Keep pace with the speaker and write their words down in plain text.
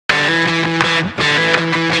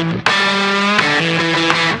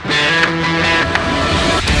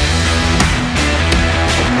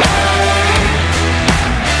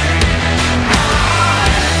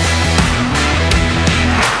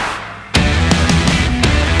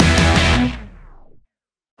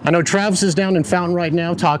know Travis is down in Fountain right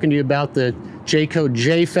now talking to you about the Jayco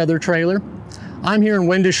Jay Feather trailer. I'm here in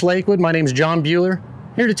Windish, Lakewood. My name's John Bueler,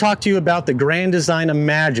 here to talk to you about the Grand Design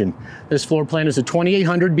Imagine. This floor plan is a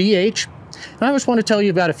 2800 BH, and I just want to tell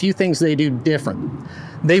you about a few things they do different.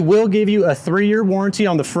 They will give you a 3-year warranty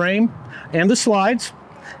on the frame and the slides.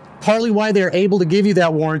 Partly why they're able to give you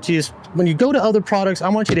that warranty is when you go to other products, I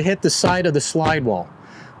want you to hit the side of the slide wall.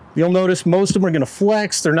 You'll notice most of them are going to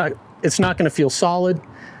flex. It's not going to feel solid.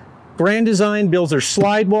 Grand Design builds their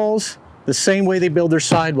slide walls the same way they build their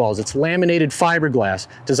sidewalls. It's laminated fiberglass,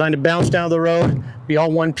 designed to bounce down the road, be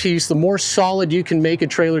all one piece. The more solid you can make a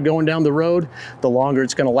trailer going down the road, the longer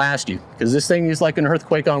it's going to last you, because this thing is like an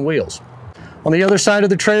earthquake on wheels. On the other side of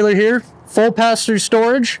the trailer here, full pass-through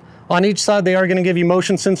storage. On each side, they are going to give you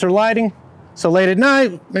motion sensor lighting. So late at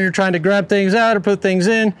night, when you're trying to grab things out or put things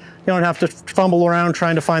in, you don't have to fumble around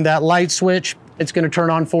trying to find that light switch. It's going to turn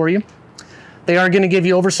on for you. They are going to give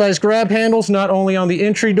you oversized grab handles, not only on the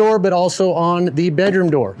entry door, but also on the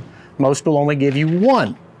bedroom door. Most will only give you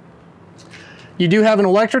one. You do have an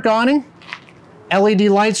electric awning, LED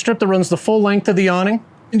light strip that runs the full length of the awning.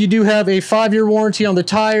 And you do have a 5-year warranty on the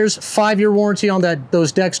tires, 5-year warranty on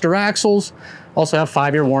those Dexter axles. Also have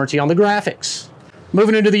 5-year warranty on the graphics.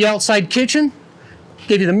 Moving into the outside kitchen,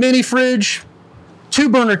 give you the mini fridge,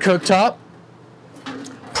 2-burner cooktop,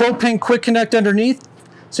 propane quick connect underneath,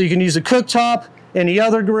 so you can use the cooktop, any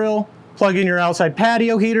other grill, plug in your outside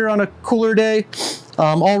patio heater on a cooler day,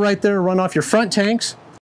 all right there, run off your front tanks.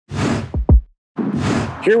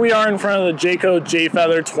 Here we are in front of the Jayco Jay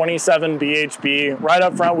Feather 27 BHB. Right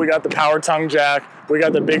up front, we got the power tongue jack. We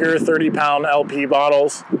got the bigger 30-pound LP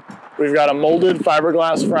bottles. We've got a molded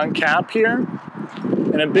fiberglass front cap here.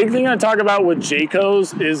 And a big thing I talk about with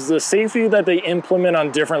Jayco's is the safety that they implement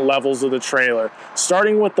on different levels of the trailer,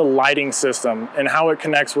 starting with the lighting system and how it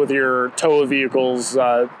connects with your tow vehicle's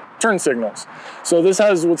turn signals. So this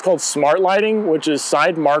has what's called smart lighting, which is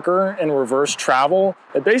side marker and reverse travel.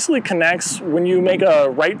 It basically connects when you make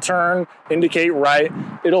a right turn, indicate right,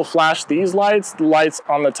 it'll flash these lights, the lights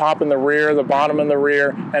on the top and the rear, the bottom and the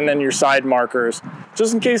rear, and then your side markers.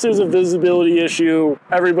 Just in case there's a visibility issue,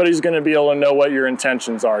 everybody's going to be able to know what your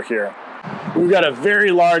intentions are here. We've got a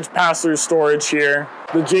very large pass-through storage here.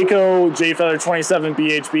 The Jayco Jay Feather 27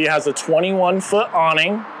 BHB has a 21-foot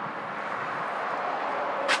awning.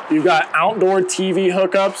 You've got outdoor TV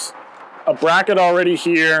hookups, a bracket already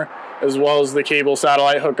here, as well as the cable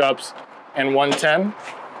satellite hookups, and 110.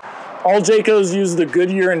 All Jaycos use the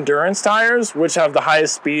Goodyear Endurance tires, which have the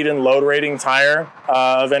highest speed and load rating tire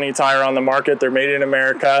of any tire on the market. They're made in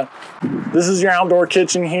America. This is your outdoor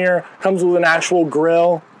kitchen here. Comes with an actual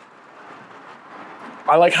grill.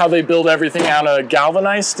 I like how they build everything out of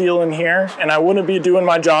galvanized steel in here, and I wouldn't be doing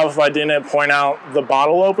my job if I didn't point out the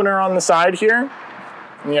bottle opener on the side here.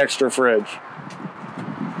 And the extra fridge.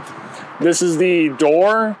 This is the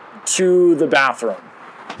door to the bathroom.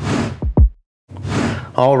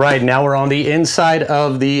 All right, now we're on the inside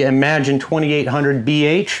of the Imagine 2800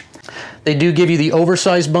 BH. They do give you the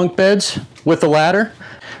oversized bunk beds with the ladder.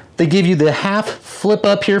 They give you the half flip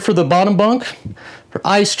up here for the bottom bunk, for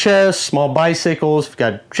ice chests, small bicycles. We've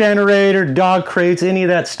got generator, dog crates, any of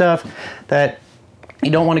that stuff that you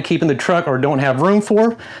don't want to keep in the truck or don't have room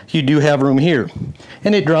for, you do have room here.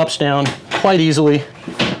 And it drops down quite easily.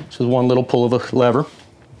 This is one little pull of a lever.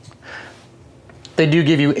 They do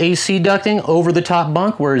give you AC ducting over the top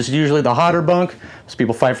bunk, whereas usually the hotter bunk, most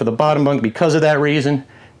people fight for the bottom bunk because of that reason.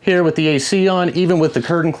 Here with the AC on, even with the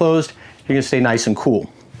curtain closed, you're gonna stay nice and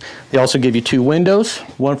cool. They also give you 2 windows,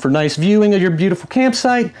 one for nice viewing of your beautiful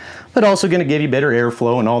campsite, but also gonna give you better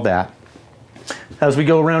airflow and all that. As we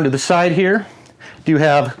go around to the side here, you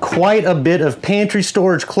have quite a bit of pantry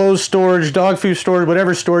storage, clothes storage, dog food storage,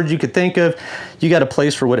 whatever storage you could think of. You got a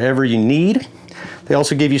place for whatever you need. They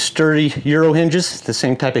also give you sturdy Euro hinges, the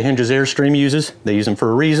same type of hinges Airstream uses. They use them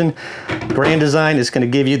for a reason. Grand Design is going to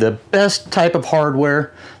give you the best type of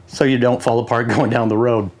hardware so you don't fall apart going down the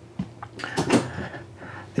road.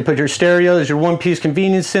 They put your stereo as your one-piece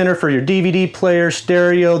convenience center for your DVD player,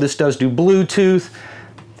 stereo. This does do Bluetooth.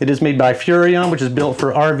 It is made by Furrion, which is built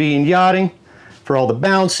for RV and yachting. For all the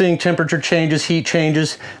bouncing, temperature changes, heat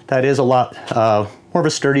changes, that is a lot more of a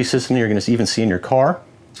sturdy system than you're going to even see in your car.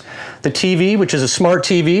 The TV, which is a smart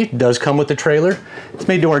TV, does come with the trailer. It's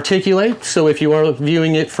made to articulate, so if you are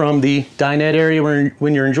viewing it from the dinette area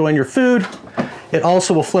when you're enjoying your food, it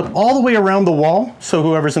also will flip all the way around the wall, so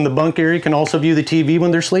whoever's in the bunk area can also view the TV when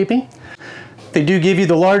they're sleeping. They do give you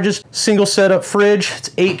the largest single setup fridge. It's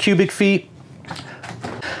 8 cubic feet.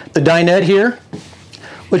 The dinette here,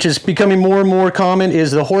 which is becoming more and more common,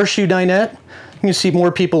 is the horseshoe dinette. you see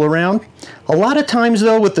more people around. A lot of times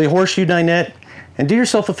though with the horseshoe dinette, and do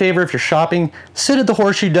yourself a favor if you're shopping, sit at the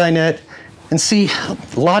horseshoe dinette and see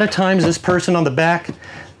a lot of times this person on the back,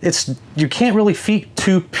 you can't really fit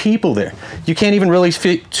 2 people there. You can't even really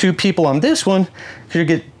fit 2 people on this one because you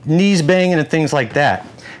get knees banging and things like that.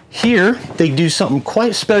 Here, they do something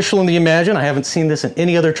quite special in the Imagine. I haven't seen this in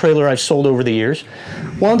any other trailer I've sold over the years.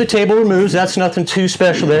 One, the table removes, that's nothing too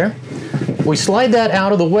special there. We slide that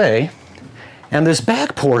out of the way, and this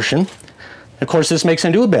back portion, of course this makes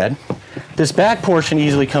into a bed, this back portion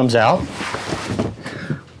easily comes out.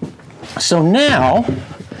 So now,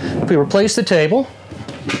 if we replace the table,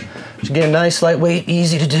 which again, nice, lightweight,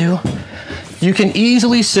 easy to do, you can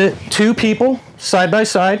easily sit 2 people side by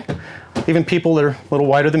side, even people that are a little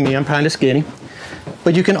wider than me, I'm kind of skinny.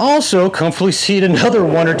 But you can also comfortably seat another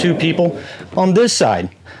 1 or 2 people on this side,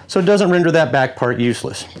 so it doesn't render that back part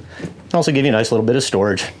useless. Also give you a nice little bit of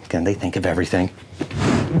storage. Again, they think of everything.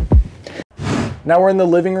 Now we're in the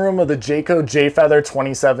living room of the Jayco Jay Feather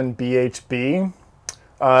 27 BHB.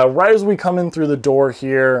 Right as we come in through the door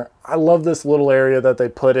here, I love this little area that they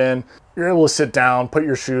put in. You're able to sit down, put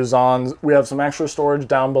your shoes on. We have some extra storage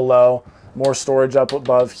down below, more storage up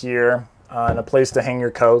above here, and a place to hang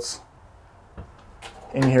your coats.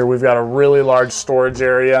 In here we've got a really large storage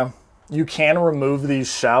area. You can remove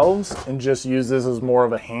these shelves and just use this as more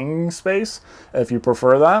of a hanging space if you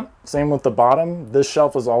prefer that. Same with the bottom. This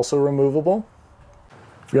shelf is also removable.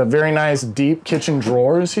 We've got very nice deep kitchen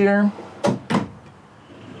drawers here.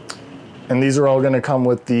 And these are all going to come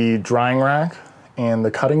with the drying rack and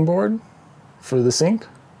the cutting board for the sink,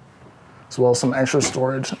 as well as some extra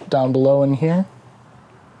storage down below in here.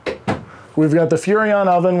 We've got the Furrion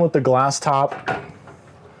oven with the glass top.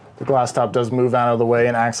 The glass top does move out of the way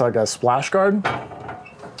and acts like a splash guard.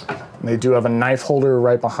 And they do have a knife holder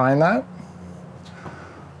right behind that.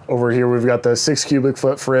 Over here we've got the 6 cubic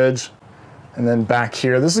foot fridge. And then back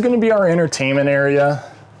here, this is going to be our entertainment area.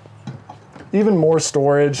 Even more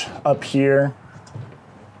storage up here.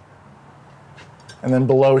 And then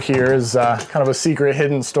below here is kind of a secret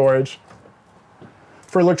hidden storage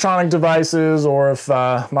for electronic devices, or if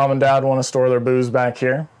mom and dad want to store their booze back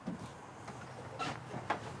here.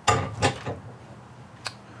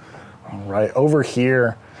 All right, over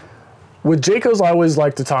here, with Jayco's, I always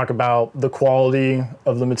like to talk about the quality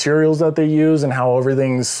of the materials that they use and how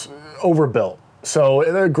everything's overbuilt. So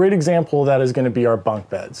a great example of that is going to be our bunk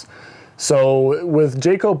beds. So with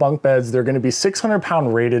Jayco bunk beds, they're going to be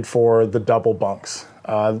 600-pound rated for the double bunks.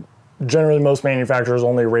 Generally, most manufacturers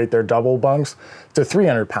only rate their double bunks to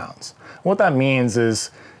 300 pounds. What that means is,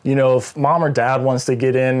 you know, if mom or dad wants to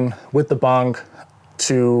get in with the bunk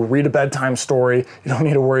to read a bedtime story, you don't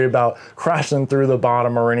need to worry about crashing through the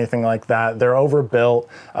bottom or anything like that. They're overbuilt.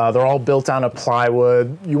 They're all built out of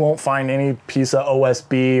plywood. You won't find any piece of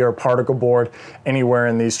OSB or particle board anywhere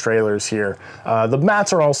in these trailers here. The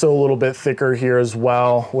mats are also a little bit thicker here as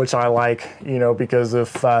well, which I like, you know, because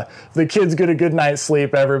if the kids get a good night's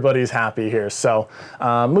sleep, everybody's happy here. So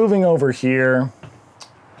moving over here,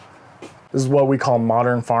 this is what we call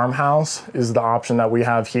modern farmhouse, is the option that we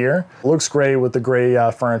have here. It looks great with the gray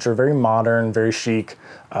furniture, very modern, very chic.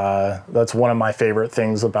 That's one of my favorite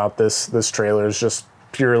things about this trailer, is just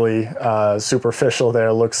purely superficial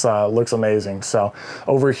there. Looks amazing. So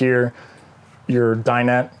over here, your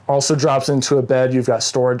dinette also drops into a bed. You've got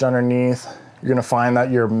storage underneath. You're gonna find that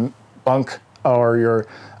your bunk or your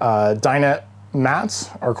dinette mats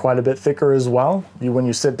are quite a bit thicker as well. When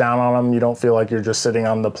you sit down on them, you don't feel like you're just sitting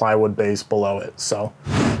on the plywood base below it. So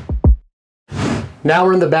now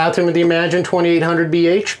we're in the bathroom of the Imagine 2800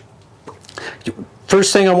 BH.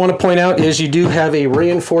 First thing I want to point out is you do have a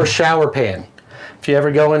reinforced shower pan. If you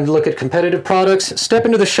ever go and look at competitive products, step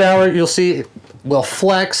into the shower, you'll see it will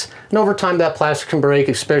flex, and over time that plastic can break,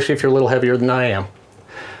 especially if you're a little heavier than I am.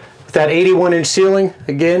 With that 81-inch ceiling,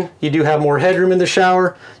 again, you do have more headroom in the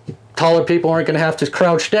shower. Taller people aren't going to have to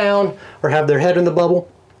crouch down or have their head in the bubble.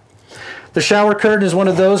 The shower curtain is one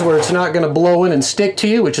of those where it's not going to blow in and stick to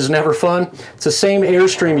you, which is never fun. It's the same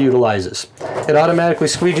Airstream utilizes. It automatically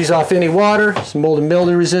squeegees off any water. It's mold and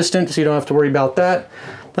mildew resistant, so you don't have to worry about that.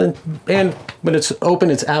 And when it's open,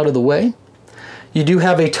 it's out of the way. You do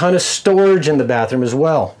have a ton of storage in the bathroom as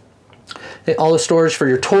well. All the storage for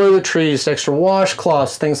your toiletries, extra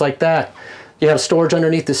washcloths, things like that. You have storage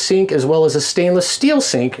underneath the sink, as well as a stainless steel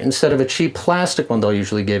sink instead of a cheap plastic one they'll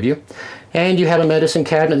usually give you. And you have a medicine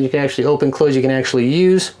cabinet that you can actually open, close, you can actually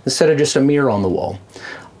use instead of just a mirror on the wall.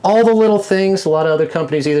 All the little things a lot of other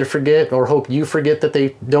companies either forget or hope you forget that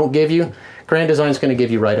they don't give you, Grand Design's going to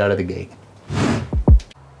give you right out of the gate.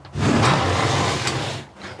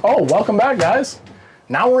 Oh, welcome back, guys.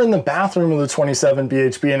 Now we're in the bathroom of the 27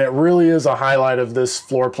 BHB, and it really is a highlight of this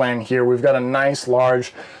floor plan here. We've got a nice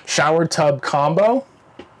large shower tub combo.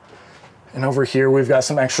 And over here, we've got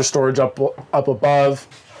some extra storage up above.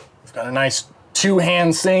 We've got a nice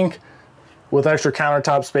 2-hand sink with extra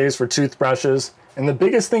countertop space for toothbrushes. And the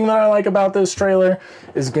biggest thing that I like about this trailer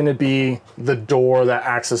is gonna be the door that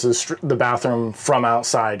accesses the bathroom from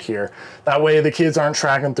outside here. That way the kids aren't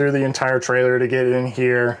tracking through the entire trailer to get in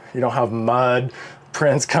here. You don't have mud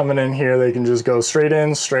prints coming in here. They can just go straight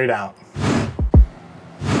in, straight out.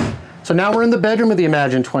 So now we're in the bedroom of the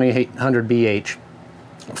Imagine 2800 BH.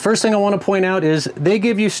 First thing I want to point out is they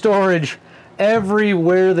give you storage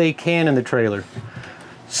everywhere they can in the trailer.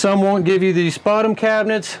 Some won't give you these bottom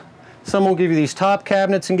cabinets, some won't give you these top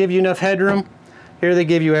cabinets and give you enough headroom. Here they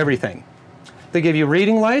give you everything. They give you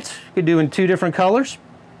reading lights, you could do in 2 different colors.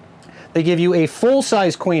 They give you a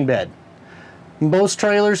full-size queen bed. Most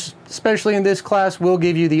trailers, especially in this class, will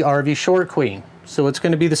give you the RV short queen. So it's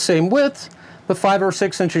going to be the same width, but 5 or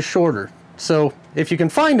 6 inches shorter. So if you can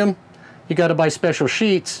find them, you got to buy special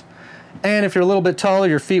sheets. And if you're a little bit taller,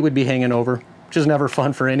 your feet would be hanging over, which is never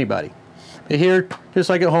fun for anybody. But here, just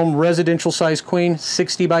like at home, residential size queen,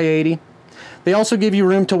 60 by 80. They also give you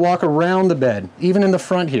room to walk around the bed, even in the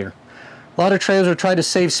front here. A lot of trailers will try to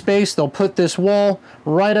save space. They'll put this wall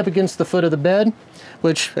right up against the foot of the bed,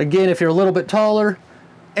 which again, if you're a little bit taller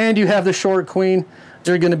and you have the short queen,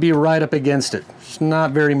 they're going to be right up against it. It's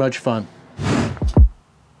not very much fun.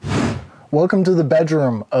 Welcome to the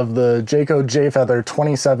bedroom of the Jayco Jay Feather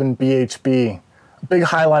 27 BHB. A big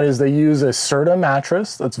highlight is they use a Serta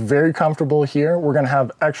mattress that's very comfortable here. We're going to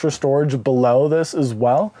have extra storage below this as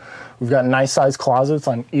well. We've got nice sized closets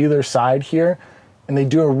on either side here. And they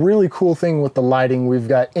do a really cool thing with the lighting. We've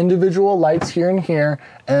got individual lights here and here,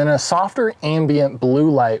 and then a softer ambient blue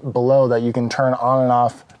light below that you can turn on and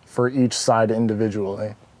off for each side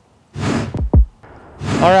individually.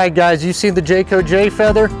 All right, guys, you've seen the Jayco Jay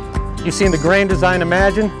Feather. You've seen the Grand Design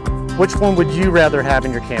Imagine. Which one would you rather have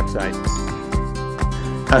in your campsite?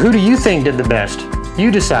 Now, who do you think did the best?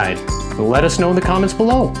 You decide. Let us know in the comments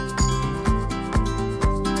below.